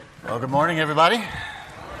Well, good morning, everybody.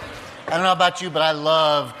 I don't know about you, but I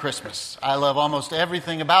love Christmas. I love almost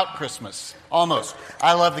everything about Christmas. Almost.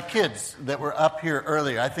 I love the kids that were up here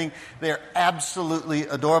earlier. I think they're absolutely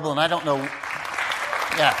adorable, and I don't know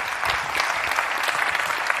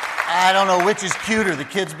which is cuter, the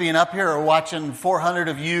kids being up here or watching 400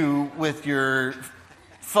 of you with your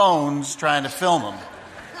phones trying to film them.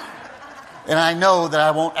 And I know that I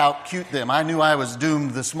won't out-cute them. I knew I was doomed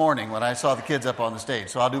this morning when I saw the kids up on the stage,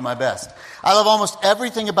 so I'll do my best. I love almost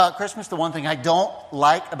everything about Christmas. The one thing I don't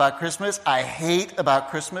like about Christmas, I hate about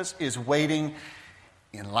Christmas, is waiting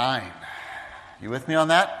in line. You with me on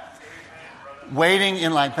that? Waiting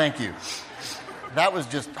in line, thank you. That was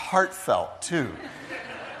just heartfelt, too.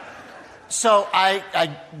 So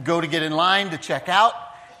I go to get in line to check out,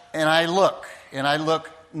 and I look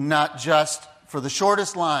not just for the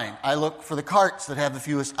shortest line. I look for the carts that have the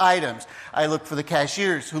fewest items. I look for the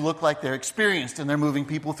cashiers who look like they're experienced and they're moving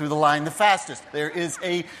people through the line the fastest. There is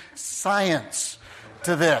a science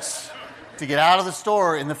to this. To get out of the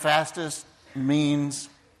store in the fastest means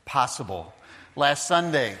possible. Last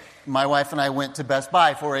Sunday, my wife and I went to Best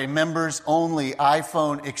Buy for a members-only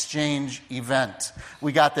iPhone exchange event.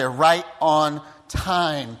 We got there right on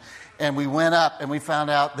time, and we went up and we found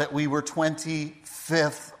out that we were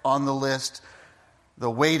 25th on the list, the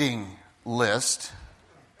waiting list,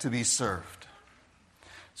 to be served.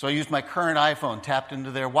 So I used my current iPhone, tapped into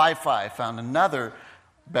their Wi-Fi, found another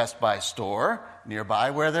Best Buy store nearby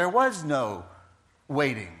where there was no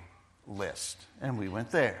waiting list, and we went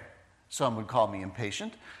there. Some would call me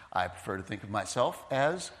impatient. I prefer to think of myself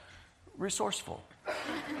as resourceful.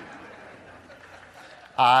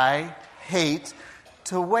 I hate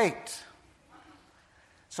to wait.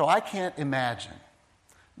 So I can't imagine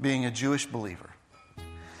being a Jewish believer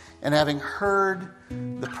and having heard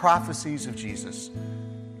the prophecies of Jesus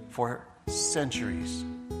for centuries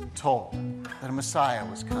told that a Messiah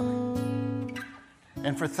was coming.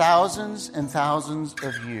 And for thousands and thousands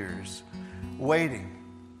of years waiting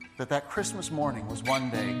that Christmas morning was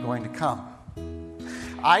one day going to come.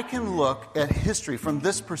 I can look at history from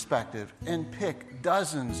this perspective and pick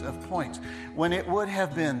dozens of points when it would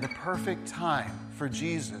have been the perfect time for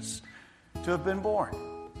Jesus to have been born.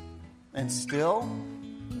 And still,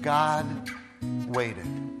 God waited.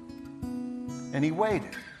 And He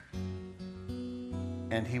waited.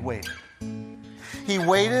 And He waited. He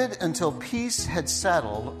waited until peace had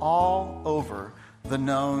settled all over the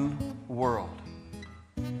known world.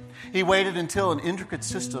 He waited until an intricate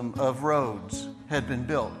system of roads had been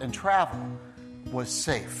built and travel was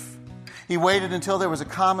safe. He waited until there was a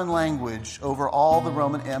common language over all the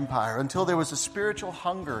Roman Empire, until there was a spiritual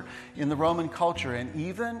hunger in the Roman culture and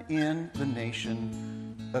even in the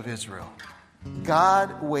nation of Israel.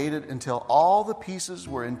 God waited until all the pieces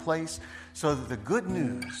were in place so that the good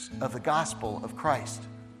news of the gospel of Christ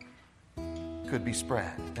could be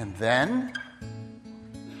spread. And then,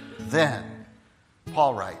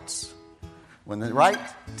 Paul writes, when the right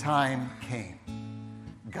time came,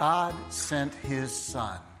 God sent His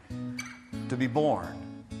Son to be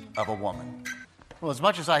born of a woman. Well, as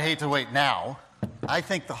much as I hate to wait now, I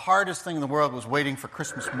think the hardest thing in the world was waiting for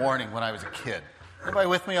Christmas morning when I was a kid. Anybody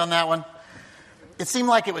with me on that one? It seemed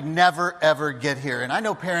like it would never, ever get here. And I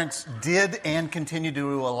know parents did and continue to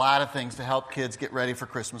do a lot of things to help kids get ready for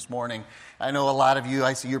Christmas morning. I know a lot of you,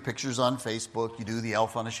 I see your pictures on Facebook. You do the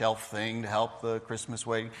elf on a shelf thing to help the Christmas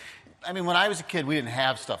waiting. I mean, when I was a kid, we didn't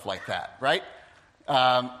have stuff like that, right?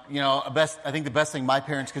 I think the best thing my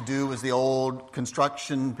parents could do was the old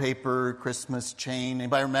construction paper Christmas chain.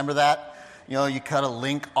 Anybody remember that? You know, you cut a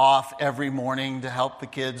link off every morning to help the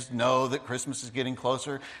kids know that Christmas is getting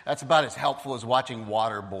closer. That's about as helpful as watching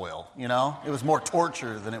water boil, you know? It was more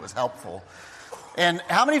torture than it was helpful. And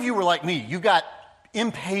how many of you were like me? You got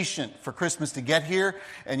impatient for Christmas to get here,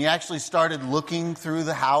 and you actually started looking through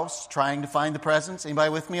the house trying to find the presents?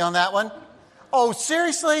 Anybody with me on that one? Oh,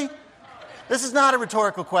 seriously? This is not a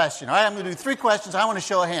rhetorical question. All right, I'm going to do 3 questions. I want to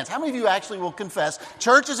show of hands. How many of you actually will confess?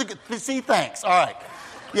 Church is a good... See, thanks. All right.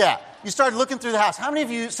 Yeah. You started looking through the house. How many of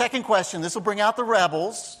you, second question, this will bring out the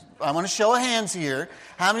rebels. I want to show of hands here.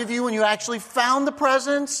 How many of you, when you actually found the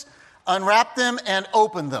presents, unwrapped them and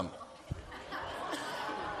opened them?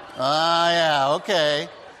 Yeah, okay.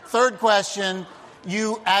 Third question,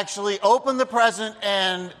 you actually opened the present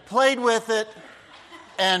and played with it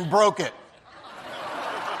and broke it.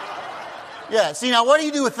 Yeah, see, now what do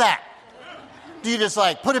you do with that? Do you just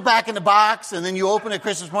put it back in the box and then you open it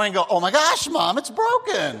Christmas morning and go, oh my gosh, Mom, it's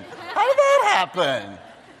broken. How did that happen?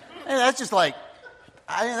 And that's just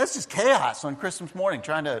that's just chaos on Christmas morning,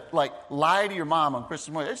 trying to lie to your mom on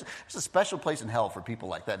Christmas morning. There's a special place in hell for people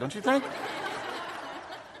like that, don't you think?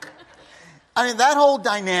 I mean, that whole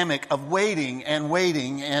dynamic of waiting and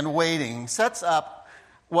waiting and waiting sets up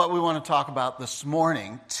what we want to talk about this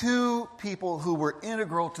morning. Two people who were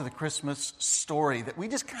integral to the Christmas story that we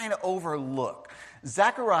just kind of overlook.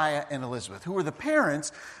 Zechariah and Elizabeth, who were the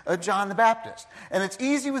parents of John the Baptist. And it's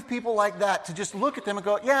easy with people like that to just look at them and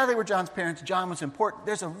go, yeah, they were John's parents. John was important.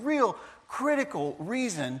 There's a real critical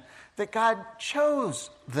reason that God chose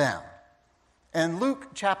them. And Luke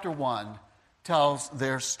chapter 1 tells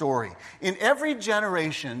their story. In every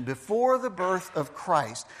generation before the birth of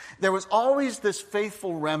Christ, there was always this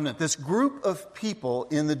faithful remnant, this group of people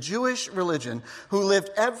in the Jewish religion who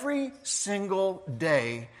lived every single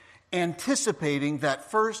day anticipating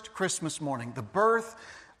that first Christmas morning, the birth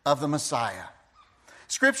of the Messiah.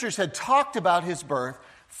 Scriptures had talked about his birth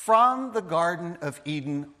from the Garden of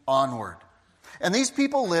Eden onward. And these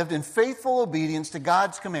people lived in faithful obedience to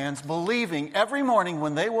God's commands, believing every morning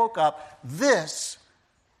when they woke up, this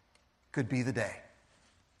could be the day.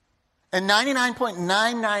 And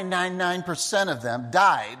 99.9999% of them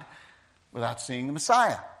died without seeing the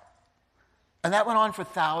Messiah. And that went on for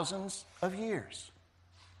thousands of years.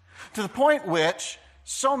 To the point which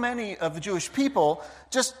so many of the Jewish people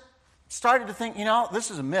just started to think,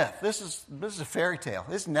 this is a myth. This is a fairy tale.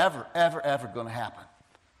 This is never, ever, ever going to happen.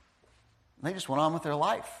 They just went on with their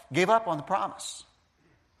life, gave up on the promise.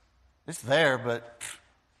 It's there, but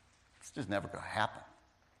it's just never going to happen.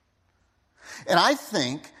 And I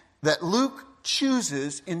think that Luke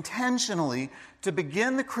chooses intentionally to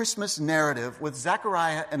begin the Christmas narrative with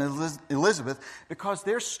Zechariah and Elizabeth because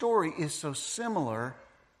their story is so similar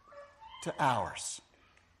to ours.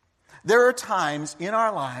 There are times in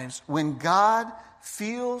our lives when God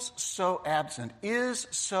feels so absent, is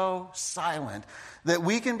so silent, that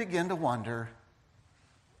we can begin to wonder,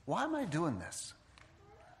 why am I doing this?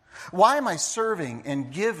 Why am I serving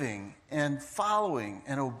and giving and following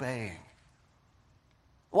and obeying?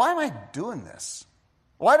 Why am I doing this?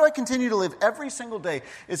 Why do I continue to live every single day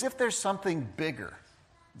as if there's something bigger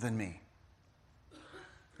than me?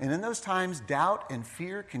 And in those times, doubt and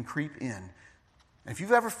fear can creep in. If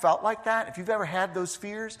you've ever felt like that, if you've ever had those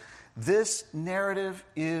fears, this narrative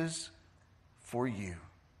is for you.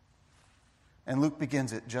 And Luke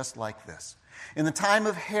begins it just like this. In the time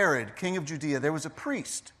of Herod, king of Judea, there was a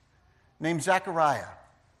priest named Zechariah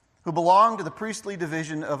who belonged to the priestly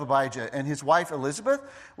division of Abijah, and his wife Elizabeth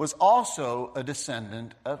was also a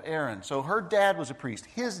descendant of Aaron. So her dad was a priest.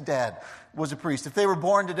 His dad was a priest. If they were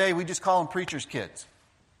born today, we just call them preacher's kids.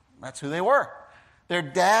 That's who they were. Their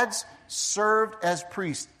dads served as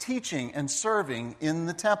priests, teaching and serving in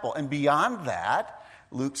the temple. And beyond that,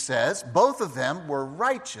 Luke says, both of them were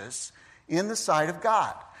righteous in the sight of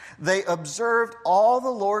God. They observed all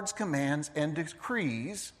the Lord's commands and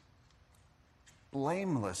decrees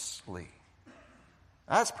blamelessly.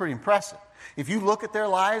 That's pretty impressive. If you look at their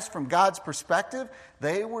lives from God's perspective,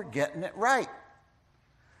 they were getting it right.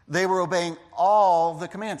 They were obeying all the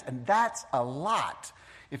commands, and that's a lot.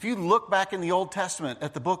 If you look back in the Old Testament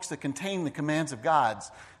at the books that contain the commands of God,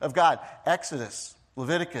 Exodus,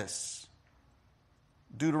 Leviticus,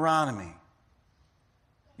 Deuteronomy,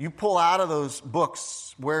 you pull out of those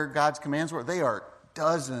books where God's commands were, they are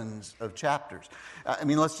dozens of chapters. I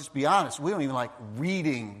mean, let's just be honest. We don't even like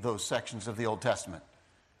reading those sections of the Old Testament.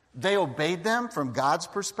 They obeyed them from God's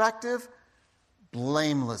perspective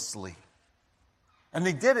blamelessly. And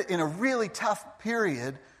they did it in a really tough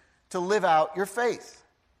period to live out your faith.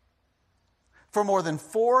 For more than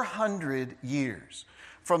 400 years,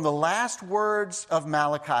 from the last words of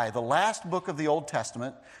Malachi, the last book of the Old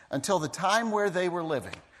Testament, until the time where they were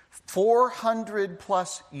living, 400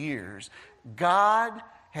 plus years, God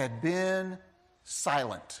had been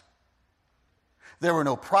silent. There were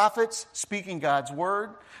no prophets speaking God's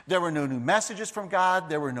word. There were no new messages from God.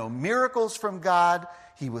 There were no miracles from God.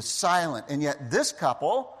 He was silent. And yet this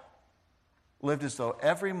couple lived as though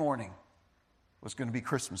every morning was going to be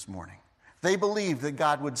Christmas morning. They believed that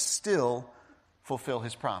God would still fulfill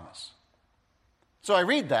his promise. So I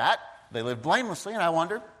read that. They lived blamelessly, and I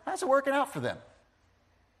wonder, how's it working out for them?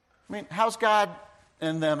 I mean, how's God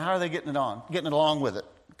and them, how are they getting it along with it?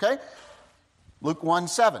 Okay? Luke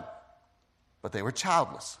 1:7. But they were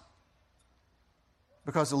childless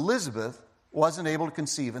because Elizabeth wasn't able to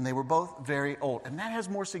conceive, and they were both very old. And that has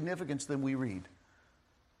more significance than we read.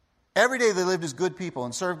 Every day they lived as good people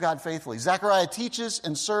and served God faithfully. Zechariah teaches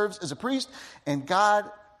and serves as a priest, and God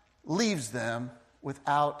leaves them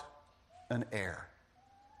without an heir.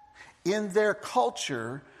 In their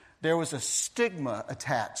culture, there was a stigma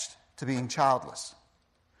attached to being childless.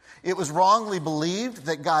 It was wrongly believed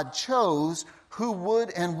that God chose who would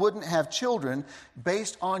and wouldn't have children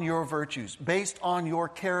based on your virtues, based on your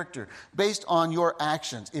character, based on your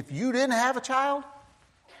actions. If you didn't have a child,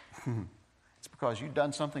 it's because you'd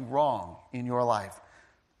done something wrong in your life.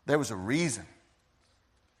 There was a reason.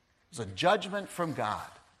 It was a judgment from God.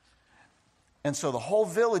 And so the whole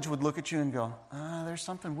village would look at you and go, there's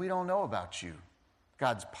something we don't know about you.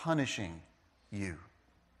 God's punishing you.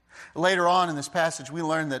 Later on in this passage, we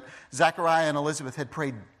learn that Zechariah and Elizabeth had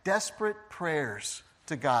prayed desperate prayers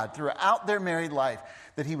to God throughout their married life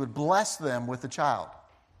that he would bless them with a child.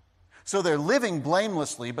 So they're living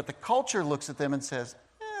blamelessly, but the culture looks at them and says,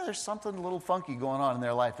 there's something a little funky going on in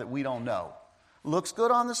their life that we don't know. Looks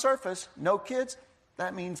good on the surface, no kids.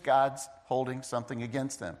 That means God's holding something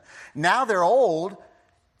against them. Now they're old,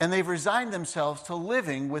 and they've resigned themselves to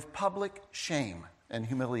living with public shame and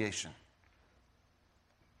humiliation.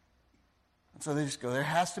 And so they just go, there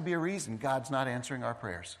has to be a reason God's not answering our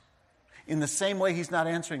prayers. In the same way he's not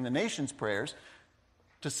answering the nation's prayers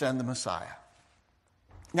to send the Messiah.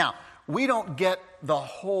 Now, we don't get the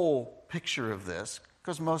whole picture of this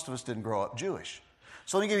because most of us didn't grow up Jewish.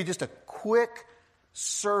 So let me give you just a quick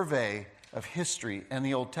survey of history and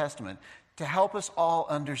the Old Testament to help us all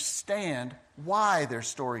understand why their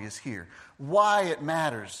story is here, why it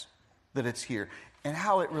matters that it's here, and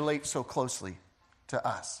how it relates so closely to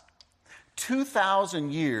us.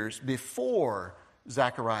 2,000 years before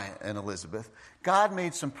Zechariah and Elizabeth, God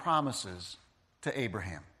made some promises to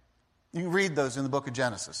Abraham. You can read those in the book of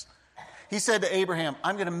Genesis. He said to Abraham,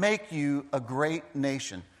 I'm going to make you a great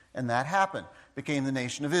nation. And that happened, became the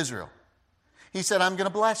nation of Israel. He said, I'm going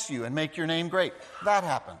to bless you and make your name great. That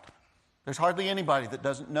happened. There's hardly anybody that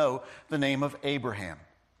doesn't know the name of Abraham.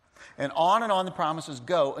 And on the promises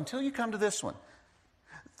go until you come to this one.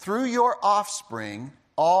 Through your offspring,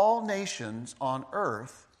 all nations on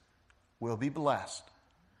earth will be blessed.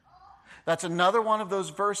 That's another one of those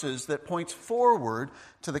verses that points forward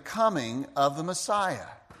to the coming of the Messiah.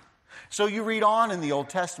 So you read on in the Old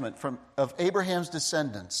Testament of Abraham's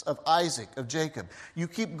descendants, of Isaac, of Jacob. You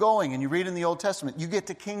keep going and you read in the Old Testament. You get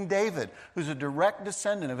to King David, who's a direct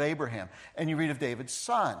descendant of Abraham. And you read of David's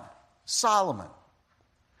son, Solomon.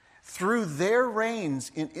 Through their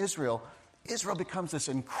reigns in Israel, Israel becomes this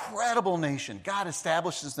incredible nation. God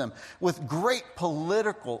establishes them with great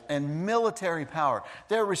political and military power.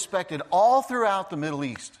 They're respected all throughout the Middle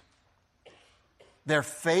East. Their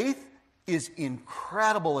faith is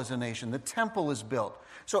incredible as a nation. The temple is built.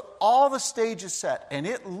 So all the stage is set, and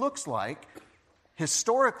it looks like,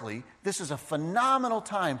 historically, this is a phenomenal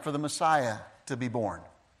time for the Messiah to be born.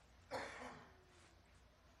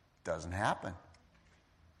 Doesn't happen.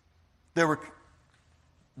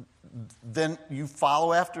 Then you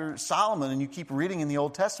follow after Solomon and you keep reading in the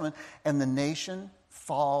Old Testament, and the nation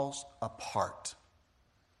falls apart.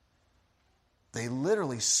 They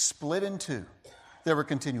literally split in two. There were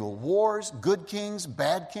continual wars, good kings,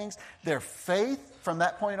 bad kings. Their faith from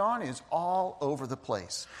that point on is all over the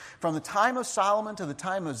place. From the time of Solomon to the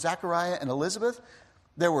time of Zechariah and Elizabeth,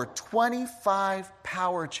 there were 25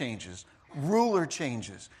 power changes, ruler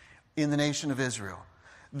changes in the nation of Israel.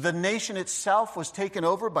 The nation itself was taken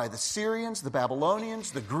over by the Syrians, the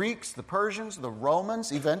Babylonians, the Greeks, the Persians, the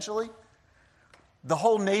Romans eventually. The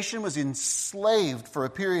whole nation was enslaved for a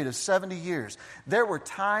period of 70 years. There were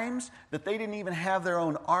times that they didn't even have their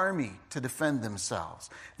own army to defend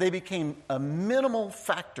themselves. They became a minimal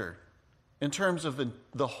factor in terms of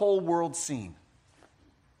the whole world scene.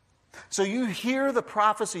 So you hear the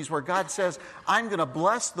prophecies where God says, I'm going to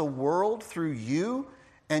bless the world through you,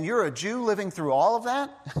 and you're a Jew living through all of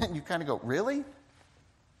that? And you kind of go, really?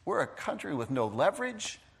 We're a country with no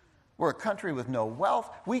leverage. We're a country with no wealth.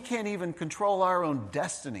 We can't even control our own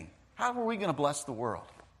destiny. How are we going to bless the world?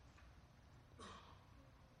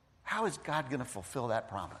 How is God going to fulfill that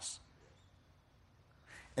promise?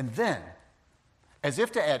 And then, as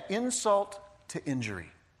if to add insult to injury,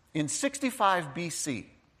 in 65 BC,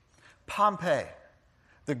 Pompey,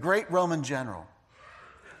 the great Roman general,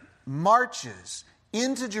 marches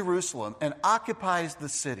into Jerusalem and occupies the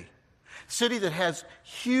city. City that has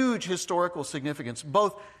huge historical significance,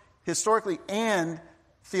 both historically and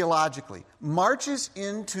theologically, marches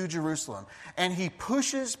into Jerusalem, and he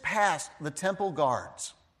pushes past the temple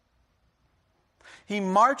guards. He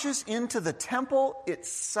marches into the temple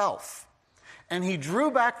itself, and he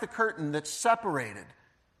drew back the curtain that separated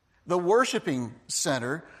the worshiping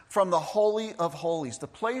center from the Holy of Holies, the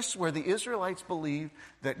place where the Israelites believed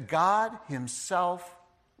that God himself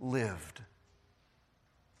lived.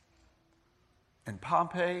 And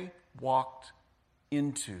Pompey walked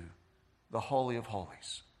into the Holy of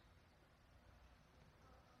Holies.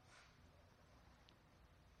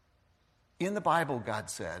 In the Bible, God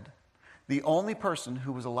said, the only person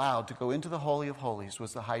who was allowed to go into the Holy of Holies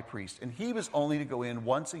was the high priest, and he was only to go in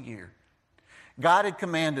once a year. God had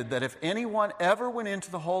commanded that if anyone ever went into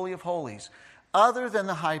the Holy of Holies other than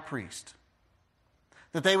the high priest,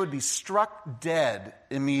 that they would be struck dead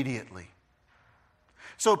immediately.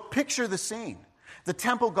 So picture the scene. The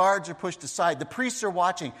temple guards are pushed aside. The priests are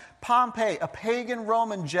watching. Pompey, a pagan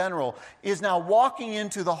Roman general, is now walking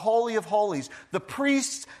into the Holy of Holies. The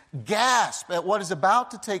priests gasp at what is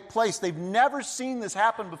about to take place. They've never seen this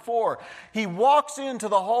happen before. He walks into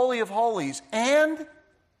the Holy of Holies and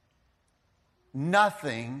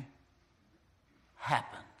nothing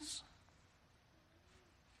happens.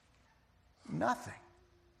 Nothing.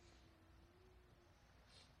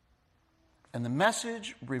 And the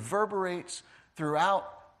message reverberates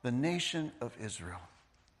throughout the nation of Israel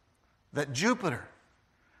that Jupiter,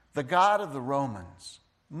 the god of the Romans,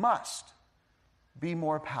 must be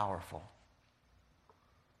more powerful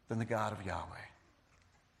than the God of Yahweh,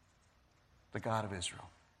 the God of Israel.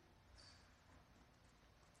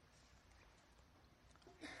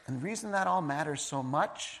 And the reason that all matters so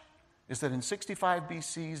much is that in 65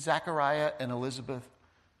 BC, Zechariah and Elizabeth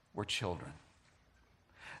were children.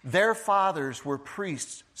 Their fathers were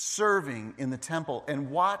priests serving in the temple and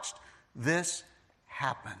watched this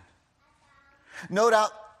happen. No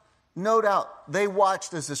doubt, they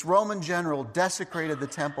watched as this Roman general desecrated the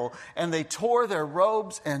temple, and they tore their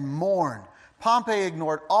robes and mourned. Pompey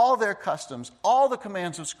ignored all their customs, all the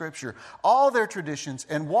commands of Scripture, all their traditions,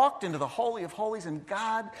 and walked into the Holy of Holies, and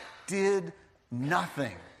God did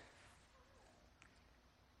nothing.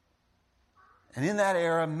 And in that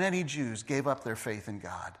era, many Jews gave up their faith in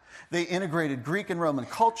God. They integrated Greek and Roman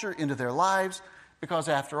culture into their lives because,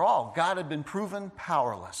 after all, God had been proven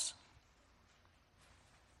powerless.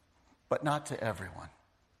 But not to everyone.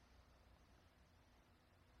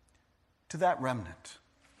 To that remnant,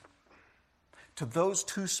 to those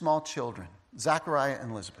two small children, Zechariah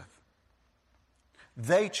and Elizabeth,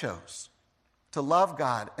 they chose to love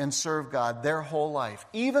God and serve God their whole life,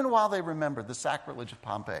 even while they remembered the sacrilege of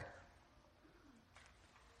Pompey.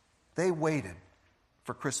 They waited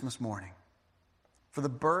for Christmas morning, for the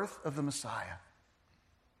birth of the Messiah,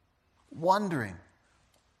 wondering,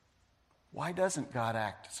 why doesn't God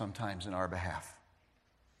act sometimes in our behalf?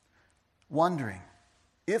 Wondering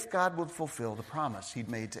if God would fulfill the promise he'd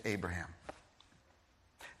made to Abraham.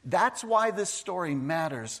 That's why this story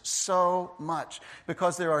matters so much,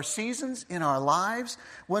 because there are seasons in our lives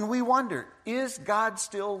when we wonder, is God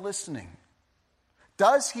still listening?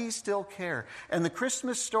 Does he still care? And the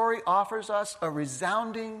Christmas story offers us a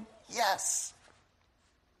resounding yes.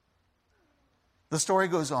 The story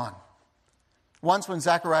goes on. Once when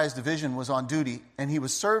Zechariah's division was on duty and he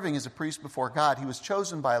was serving as a priest before God, he was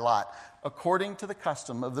chosen by Lot according to the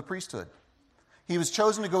custom of the priesthood. He was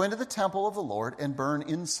chosen to go into the temple of the Lord and burn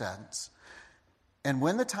incense. And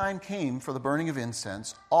when the time came for the burning of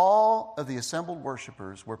incense, all of the assembled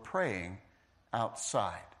worshipers were praying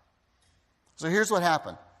outside. So here's what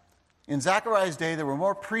happened. In Zechariah's day, there were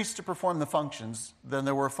more priests to perform the functions than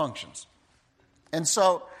there were functions. And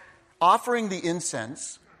so offering the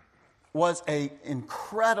incense was an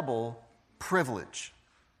incredible privilege.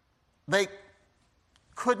 They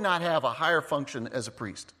could not have a higher function as a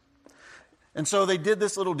priest. And so they did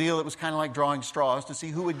this little deal. It was kind of like drawing straws to see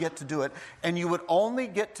who would get to do it. And you would only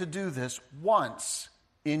get to do this once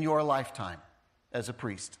in your lifetime as a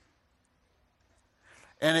priest.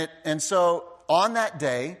 And so on that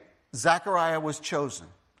day, Zechariah was chosen.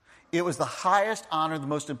 It was the highest honor, the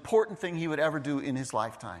most important thing he would ever do in his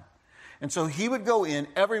lifetime. And so he would go in,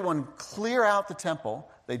 everyone clear out the temple,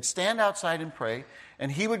 they'd stand outside and pray,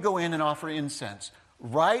 and he would go in and offer incense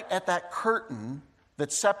right at that curtain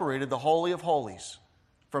that separated the Holy of Holies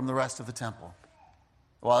from the rest of the temple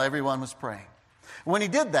while everyone was praying. When he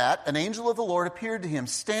did that, an angel of the Lord appeared to him,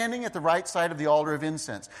 standing at the right side of the altar of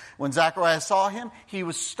incense. When Zechariah saw him, he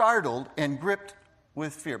was startled and gripped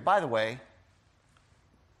with fear. By the way,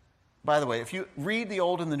 if you read the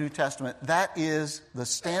Old and the New Testament, that is the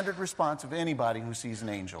standard response of anybody who sees an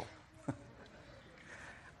angel.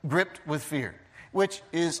 Gripped with fear, which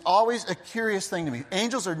is always a curious thing to me.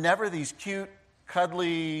 Angels are never these cute,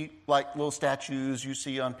 cuddly, like little statues you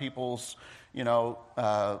see on people's,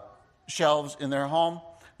 shelves in their home.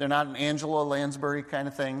 They're not an Angela Lansbury kind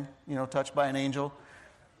of thing, touched by an angel.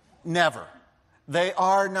 Never. They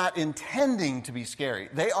are not intending to be scary.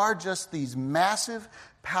 They are just these massive,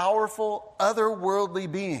 powerful,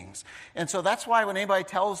 otherworldly beings. And so that's why when anybody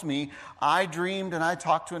tells me, I dreamed and I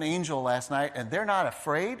talked to an angel last night and they're not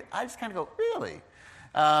afraid, I just kind of go, really?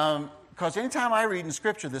 Because anytime I read in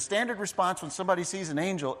Scripture, the standard response when somebody sees an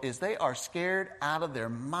angel is they are scared out of their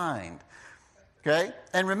mind. Okay?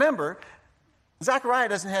 And remember, Zechariah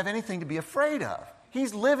doesn't have anything to be afraid of.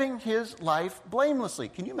 He's living his life blamelessly.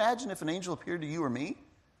 Can you imagine if an angel appeared to you or me?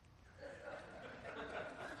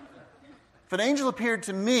 If an angel appeared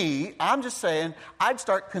to me, I'm just saying, I'd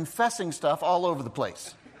start confessing stuff all over the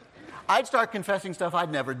place. I'd start confessing stuff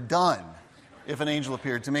I'd never done if an angel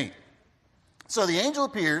appeared to me. So the angel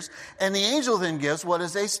appears, and the angel then gives what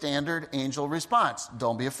is a standard angel response.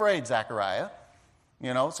 Don't be afraid, Zechariah.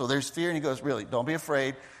 So there's fear, and he goes, really, don't be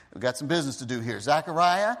afraid. We've got some business to do here.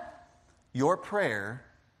 Zechariah, your prayer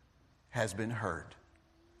has been heard.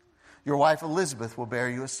 Your wife Elizabeth will bear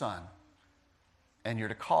you a son, and you're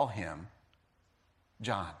to call him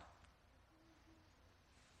John.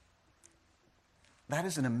 That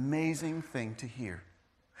is an amazing thing to hear.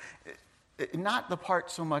 Not the part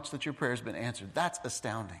so much that your prayer has been answered. That's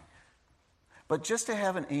astounding. But just to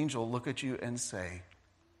have an angel look at you and say,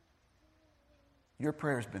 your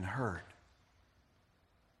prayer has been heard.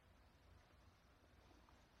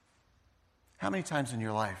 How many times in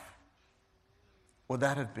your life would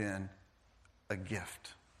that have been a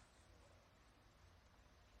gift?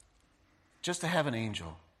 Just to have an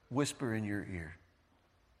angel whisper in your ear,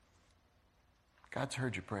 God's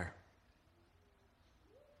heard your prayer.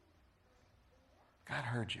 God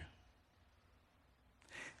heard you.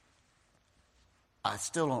 I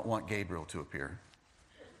still don't want Gabriel to appear.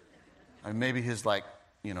 Maybe his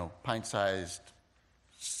pint-sized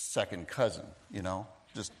second cousin,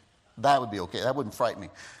 Just that would be okay. That wouldn't frighten me.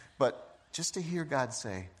 But just to hear God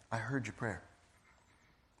say, I heard your prayer.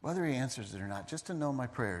 Whether he answers it or not, just to know my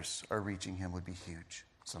prayers are reaching him would be huge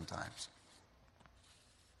sometimes.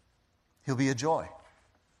 He'll be a joy.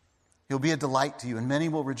 He'll be a delight to you, and many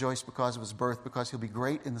will rejoice because of his birth, because he'll be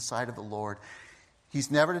great in the sight of the Lord.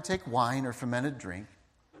 He's never to take wine or fermented drink.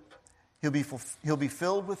 He'll be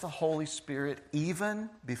filled with the Holy Spirit even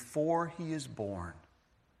before he is born.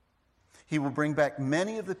 He will bring back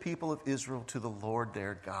many of the people of Israel to the Lord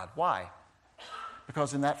their God. Why?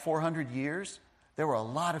 Because in that 400 years, there were a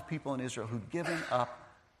lot of people in Israel who'd given up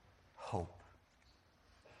hope.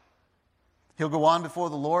 He'll go on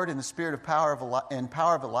before the Lord in the spirit of power of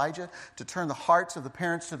Elijah to turn the hearts of the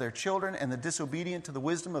parents to their children and the disobedient to the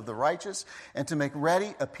wisdom of the righteous, and to make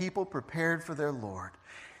ready a people prepared for their Lord.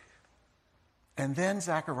 And then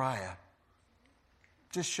Zechariah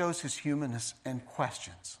just shows his humanness and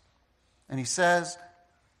questions. And he says,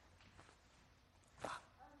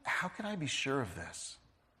 how can I be sure of this?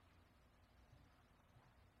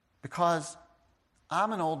 Because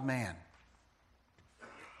I'm an old man.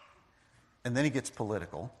 And then he gets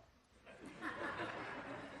political.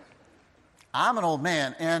 I'm an old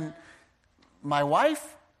man, and my wife,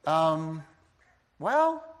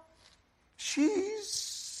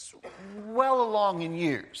 she's well along in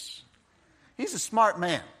years. He's a smart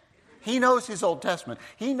man. He knows his Old Testament.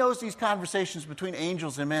 He knows these conversations between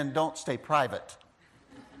angels and men don't stay private.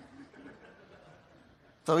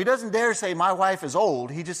 So he doesn't dare say, my wife is old.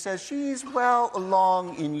 He just says, she's well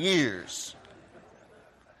along in years.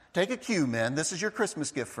 Take a cue, men. This is your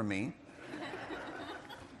Christmas gift from me.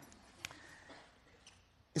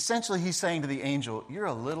 Essentially, he's saying to the angel, you're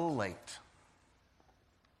a little late.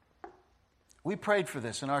 We prayed for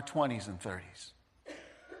this in our 20s and 30s.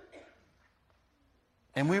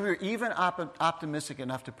 And we were even optimistic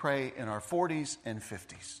enough to pray in our 40s and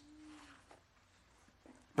 50s.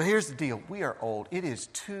 But here's the deal. We are old. It is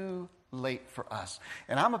too late for us.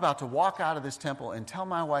 And I'm about to walk out of this temple and tell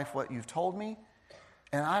my wife what you've told me,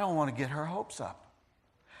 and I don't want to get her hopes up.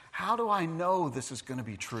 How do I know this is going to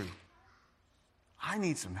be true? I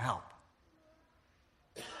need some help.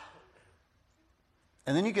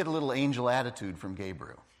 And then you get a little angel attitude from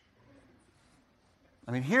Gabriel.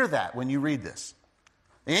 Hear that when you read this.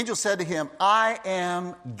 The angel said to him, I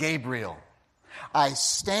am Gabriel. I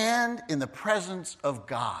stand in the presence of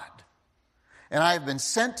God. And I have been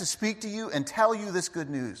sent to speak to you and tell you this good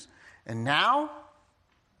news. And now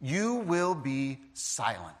you will be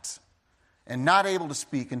silent and not able to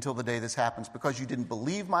speak until the day this happens, because you didn't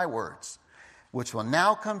believe my words, which will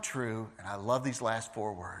now come true. And I love these last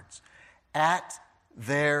 4 words. At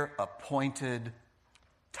their appointed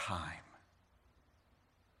time.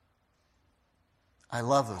 I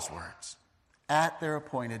love those words. At their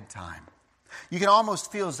appointed time. You can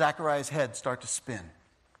almost feel Zechariah's head start to spin.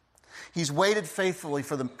 He's waited faithfully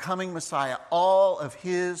for the coming Messiah all of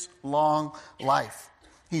his long life.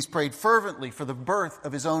 He's prayed fervently for the birth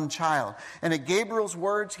of his own child. And at Gabriel's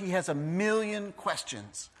words, he has 1,000,000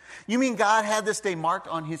 questions. You mean God had this day marked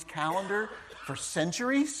on his calendar for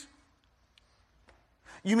centuries?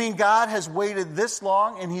 You mean God has waited this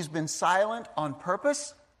long and he's been silent on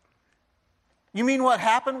purpose? You mean what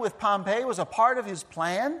happened with Pompeii was a part of his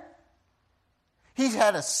plan? He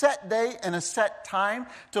had a set day and a set time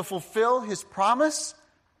to fulfill his promise.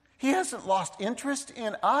 He hasn't lost interest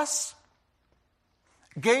in us.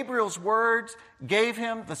 Gabriel's words gave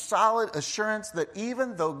him the solid assurance that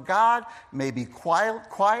even though God may be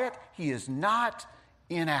quiet, he is not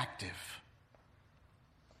inactive.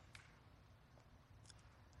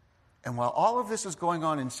 And while all of this is going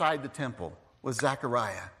on inside the temple with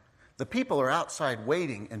Zechariah, the people are outside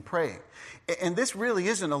waiting and praying. And this really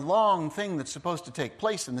isn't a long thing that's supposed to take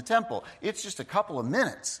place in the temple. It's just a couple of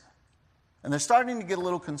minutes. And they're starting to get a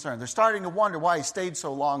little concerned. They're starting to wonder why he stayed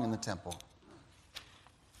so long in the temple.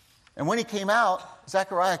 And when he came out,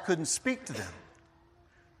 Zechariah couldn't speak to them.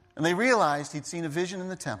 And they realized he'd seen a vision in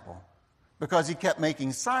the temple because he kept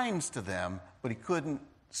making signs to them, but he couldn't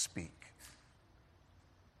speak.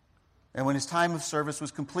 And when his time of service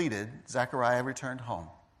was completed, Zechariah returned home.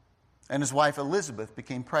 And his wife Elizabeth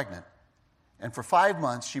became pregnant. And for 5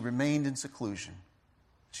 months she remained in seclusion.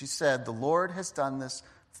 She said, "The Lord has done this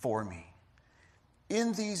for me.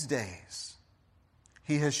 In these days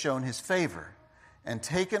he has shown his favor and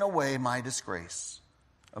taken away my disgrace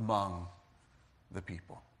among the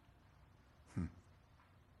people."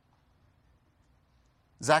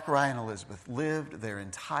 Zechariah and Elizabeth lived their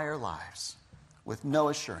entire lives with no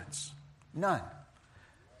assurance, none,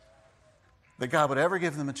 that God would ever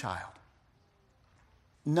give them a child.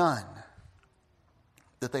 None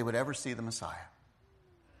that they would ever see the Messiah.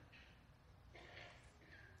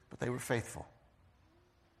 But they were faithful.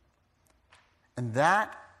 And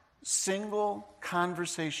that single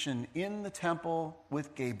conversation in the temple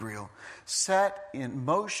with Gabriel set in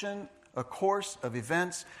motion a course of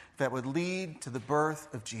events that would lead to the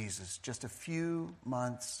birth of Jesus just a few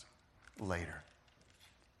months later.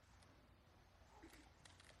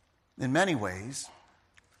 In many ways,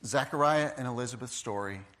 Zechariah and Elizabeth's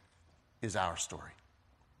story is our story.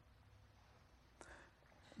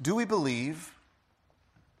 Do we believe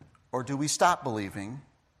or do we stop believing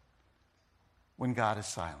when God is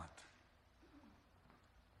silent?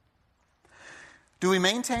 Do we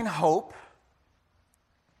maintain hope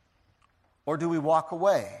or do we walk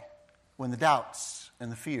away when the doubts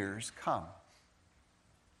and the fears come?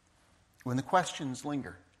 When the questions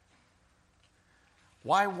linger?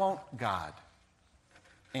 Why won't God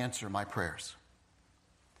answer my prayers?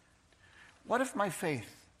 What if my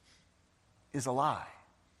faith is a lie?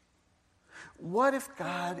 What if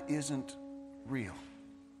God isn't real?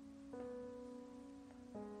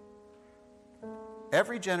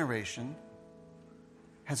 Every generation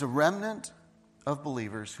has a remnant of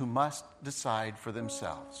believers who must decide for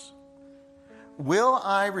themselves. Will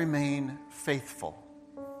I remain faithful,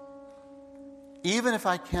 even if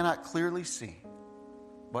I cannot clearly see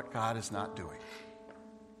what God is not doing?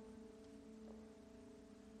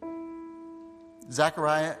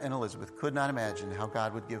 Zechariah and Elizabeth could not imagine how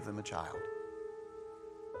God would give them a child.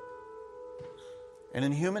 And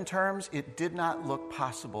in human terms, it did not look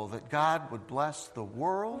possible that God would bless the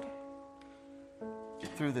world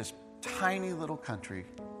through this tiny little country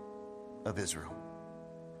of Israel.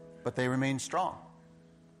 But they remained strong.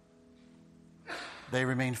 They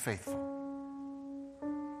remained faithful.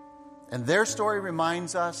 And their story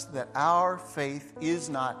reminds us that our faith is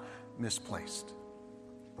not misplaced.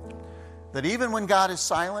 That even when God is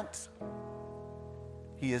silent,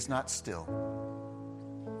 He is not still.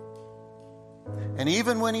 And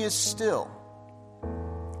even when He is still,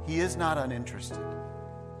 He is not uninterested.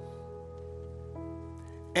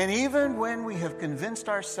 And even when we have convinced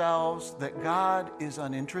ourselves that God is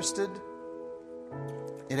uninterested,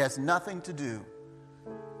 it has nothing to do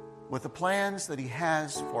with the plans that He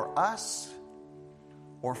has for us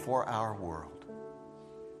or for our world.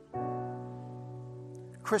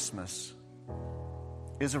 Christmas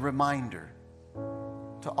is a reminder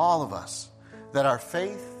to all of us that our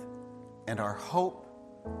faith and our hope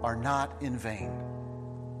are not in vain.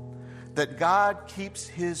 That God keeps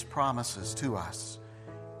His promises to us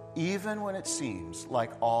even when it seems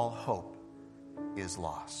like all hope is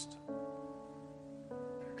lost.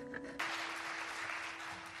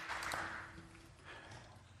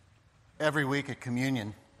 Every week at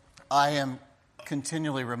communion, I am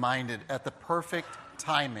continually reminded at the perfect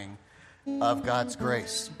timing of God's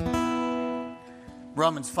grace.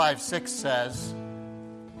 Romans 5:6 says,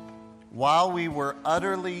 "While we were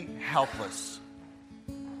utterly helpless,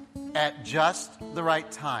 at just the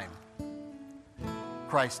right time,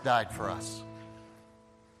 Christ died for us."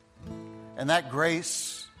 And that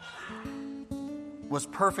grace was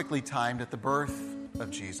perfectly timed at the birth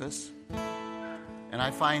of Jesus. And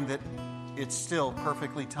I find that it's still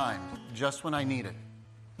perfectly timed, just when I need it,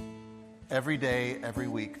 every day, every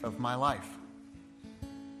week of my life.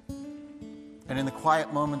 And in the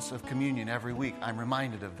quiet moments of communion every week, I'm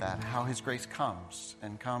reminded of that, how His grace comes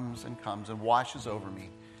and comes and comes and washes over me,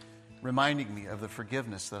 reminding me of the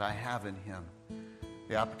forgiveness that I have in Him,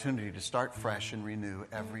 the opportunity to start fresh and renew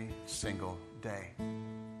every single day.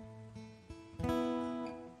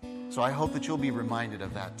 So I hope that you'll be reminded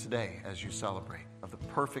of that today as you celebrate, of the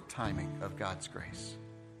perfect timing of God's grace.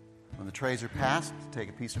 When the trays are passed, take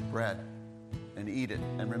a piece of bread and eat it,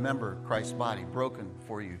 and remember Christ's body broken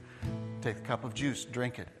for you. Take the cup of juice,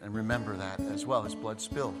 drink it, and remember that as well, His blood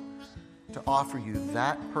spilled, to offer you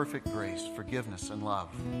that perfect grace, forgiveness, and love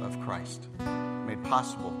of Christ, made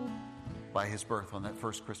possible by His birth on that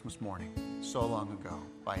first Christmas morning, so long ago,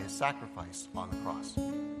 by His sacrifice on the cross.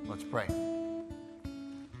 Let's pray.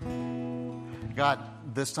 God,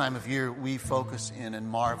 this time of year, we focus in and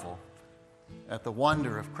marvel at the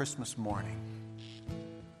wonder of Christmas morning,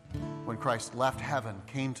 when Christ left heaven,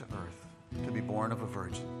 came to earth to be born of a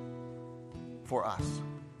virgin for us,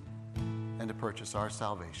 and to purchase our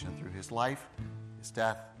salvation through His life, His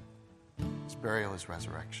death, His burial, His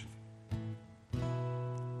resurrection.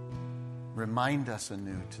 Remind us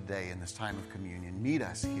anew today in this time of communion. Meet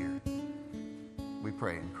us here, we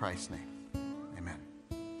pray in Christ's name.